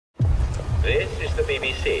This is the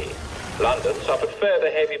BBC. London suffered further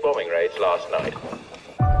heavy bombing raids last night.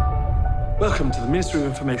 Welcome to the Ministry of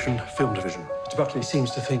Information Film Division. Mr. Buckley seems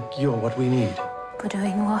to think you're what we need. For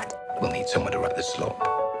doing what? We'll need someone to write the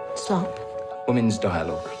slop. Slop? Women's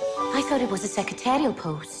dialogue. I thought it was a secretarial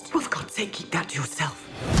post. Well, for God's sake, keep that to yourself.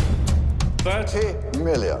 30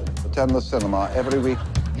 million attend the cinema every week.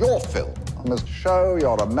 Your film must show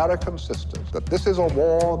your American sisters that this is a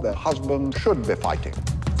war their husbands should be fighting.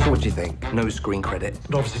 So what do you think? No screen credit?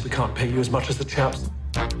 And obviously we can't pay you as much as the chaps.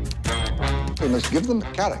 We must give them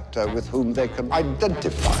a character with whom they can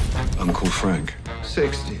identify. Uncle Frank,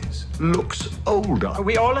 60s, looks older.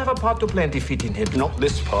 We all have a part to play in defeating him. Not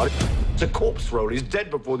this part. It's a corpse roll. He's dead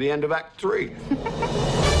before the end of Act 3.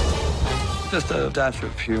 Just a dash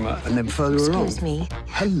of humour, and then further along. Excuse me.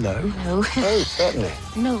 Hello. No. Oh, certainly.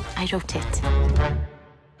 No, I wrote it.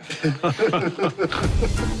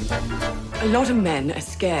 A lot of men are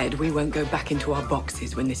scared we won't go back into our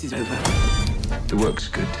boxes when this is over. The work's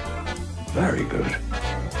good. Very good.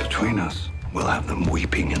 Between us, we'll have them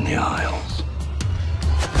weeping in the aisles.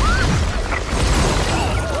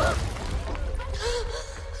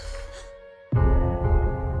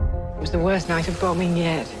 It was the worst night of bombing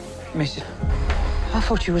yet. Miss, I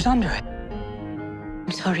thought you was under it.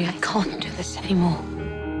 I'm sorry, I can't do this anymore.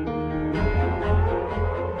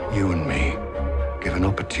 You and me, given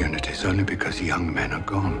opportunities only because young men are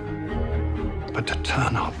gone. But to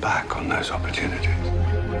turn our back on those opportunities,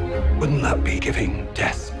 wouldn't that be giving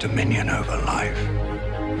death dominion over life?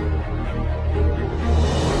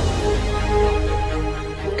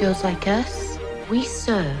 Girls like us, we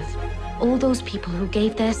served all those people who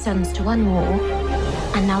gave their sons to one war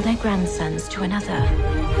and now their grandsons to another.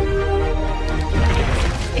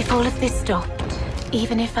 If all of this stopped,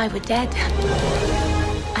 even if I were dead,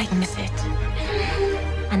 I'd miss it.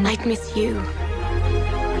 And I'd miss you.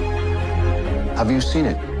 Have you seen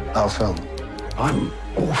it, our film? I'm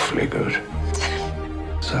awfully good.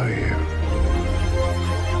 So are you.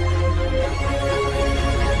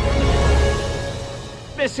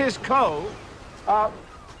 Mrs. Cole?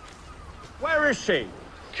 Where is she?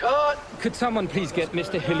 Could someone please get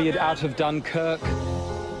Mr. Hilliard out of Dunkirk?